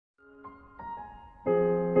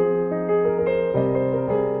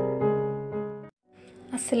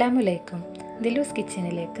അസ്സലാമലൈക്കും. ദിലൂസ്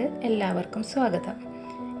കിച്ചണിലേക്ക് എല്ലാവർക്കും സ്വാഗതം.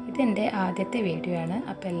 ഇതെൻ്റെ ആദ്യത്തെ വീഡിയോ ആണ്.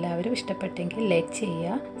 അപ്പോൾ എല്ലാവരും ഇഷ്ടപ്പെട്ടെങ്കിൽ ലൈക്ക്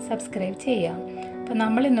ചെയ്യുക, സബ്സ്ക്രൈബ് ചെയ്യുക. അപ്പോൾ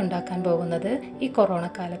നമ്മളിന്ന് ഉണ്ടാക്കാൻ പോകുന്നത് ഈ കൊറോണ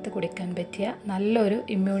കാലത്ത് കുടിക്കാൻ പറ്റിയ നല്ലൊരു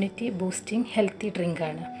ഇമ്മ്യൂണിറ്റി ബൂസ്റ്റിംഗ് ഹെൽത്തി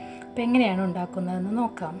ഡ്രിങ്കാണ്. അപ്പോൾ എങ്ങനെയാണ് ഉണ്ടാക്കുന്നതെന്ന്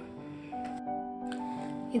നോക്കാം.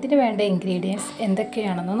 ഇതിന് വേണ്ട ഇൻഗ്രീഡിയൻസ്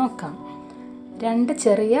എന്തൊക്കെയാണെന്ന് നോക്കാം. 2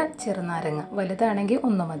 ചെറിയ ചെറുനാരങ്ങ, വലുതാണെങ്കിൽ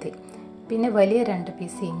 1 മതി. പിന്നെ വലിയ 2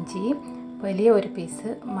 പീസ് ഇഞ്ചി, വലിയ 1 പീസ്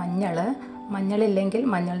മഞ്ഞളില്ലെങ്കിൽ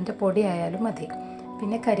മഞ്ഞളിൻ്റെ പൊടി ആയാലും മതി.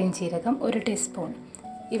 പിന്നെ കരിഞ്ചീരകം 1 ടീസ്പൂൺ.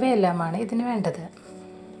 ഇവയെല്ലാമാണ് ഇതിന് വേണ്ടത്.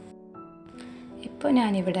 ഇപ്പോൾ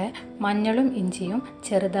ഞാനിവിടെ മഞ്ഞളും ഇഞ്ചിയും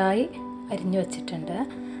ചെറുതായി അരിഞ്ഞു വച്ചിട്ടുണ്ട്.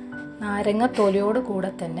 നാരങ്ങ തൊലിയോട്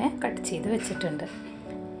കൂടെ തന്നെ കട്ട് ചെയ്ത് വെച്ചിട്ടുണ്ട്.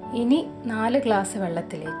 ഇനി 4 ഗ്ലാസ്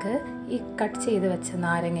വെള്ളത്തിലേക്ക് ഈ കട്ട് ചെയ്ത് വെച്ച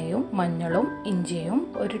നാരങ്ങയും മഞ്ഞളും ഇഞ്ചിയും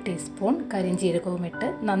 1 ടീസ്പൂൺ കരിഞ്ചീരകവും ഇട്ട്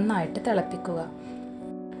നന്നായിട്ട് തിളപ്പിക്കുക.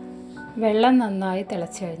 വെള്ളം നന്നായി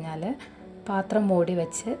തിളച്ച് കഴിഞ്ഞാൽ പാത്രം മൂടി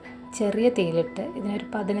വെച്ച് ചെറിയ തീയിലിട്ട് ഇതിനൊരു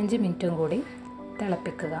 15 മിനിറ്റും കൂടി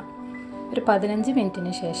തിളപ്പിക്കുക. ഒരു 15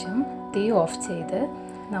 മിനിറ്റിന് ശേഷം തീ ഓഫ് ചെയ്ത്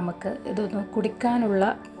നമുക്ക് ഇതൊന്ന് കുടിക്കാനുള്ള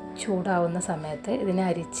ചൂടാവുന്ന സമയത്ത് ഇതിനെ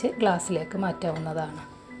അരിച്ച് ഗ്ലാസ്സിലേക്ക് മാറ്റാവുന്നതാണ്.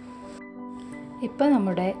 ഇപ്പോൾ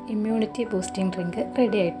നമ്മുടെ ഇമ്മ്യൂണിറ്റി ബൂസ്റ്റിംഗ് ഡ്രിങ്ക്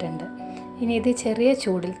റെഡി ആയിട്ടുണ്ട്. ഇനി ഇത് ചെറിയ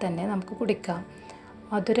ചൂടിൽ തന്നെ നമുക്ക് കുടിക്കാം.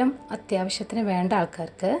 മധുരം അത്യാവശ്യത്തിന് വേണ്ട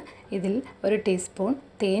ആൾക്കാർക്ക് ഇതിൽ 1 ടീസ്പൂൺ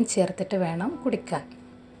തേൻ ചേർത്തിട്ട് വേണം കുടിക്കാൻ.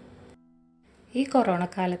 ഈ കൊറോണ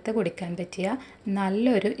കാലത്ത് കുടിക്കാൻ പറ്റിയ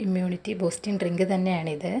നല്ലൊരു ഇമ്മ്യൂണിറ്റി ബൂസ്റ്റിംഗ് ഡ്രിങ്ക്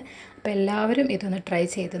തന്നെയാണിത്. അപ്പോൾ എല്ലാവരും ഇതൊന്ന് ട്രൈ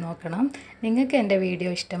ചെയ്ത് നോക്കണം. നിങ്ങൾക്ക് എൻ്റെ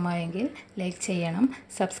വീഡിയോ ഇഷ്ടമായെങ്കിൽ ലൈക്ക് ചെയ്യണം,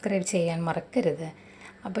 സബ്സ്ക്രൈബ് ചെയ്യാൻ മറക്കരുത്.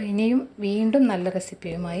 അപ്പോൾ ഇനിയും വീണ്ടും നല്ല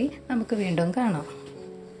റെസിപ്പിയുമായി നമുക്ക് വീണ്ടും കാണാം.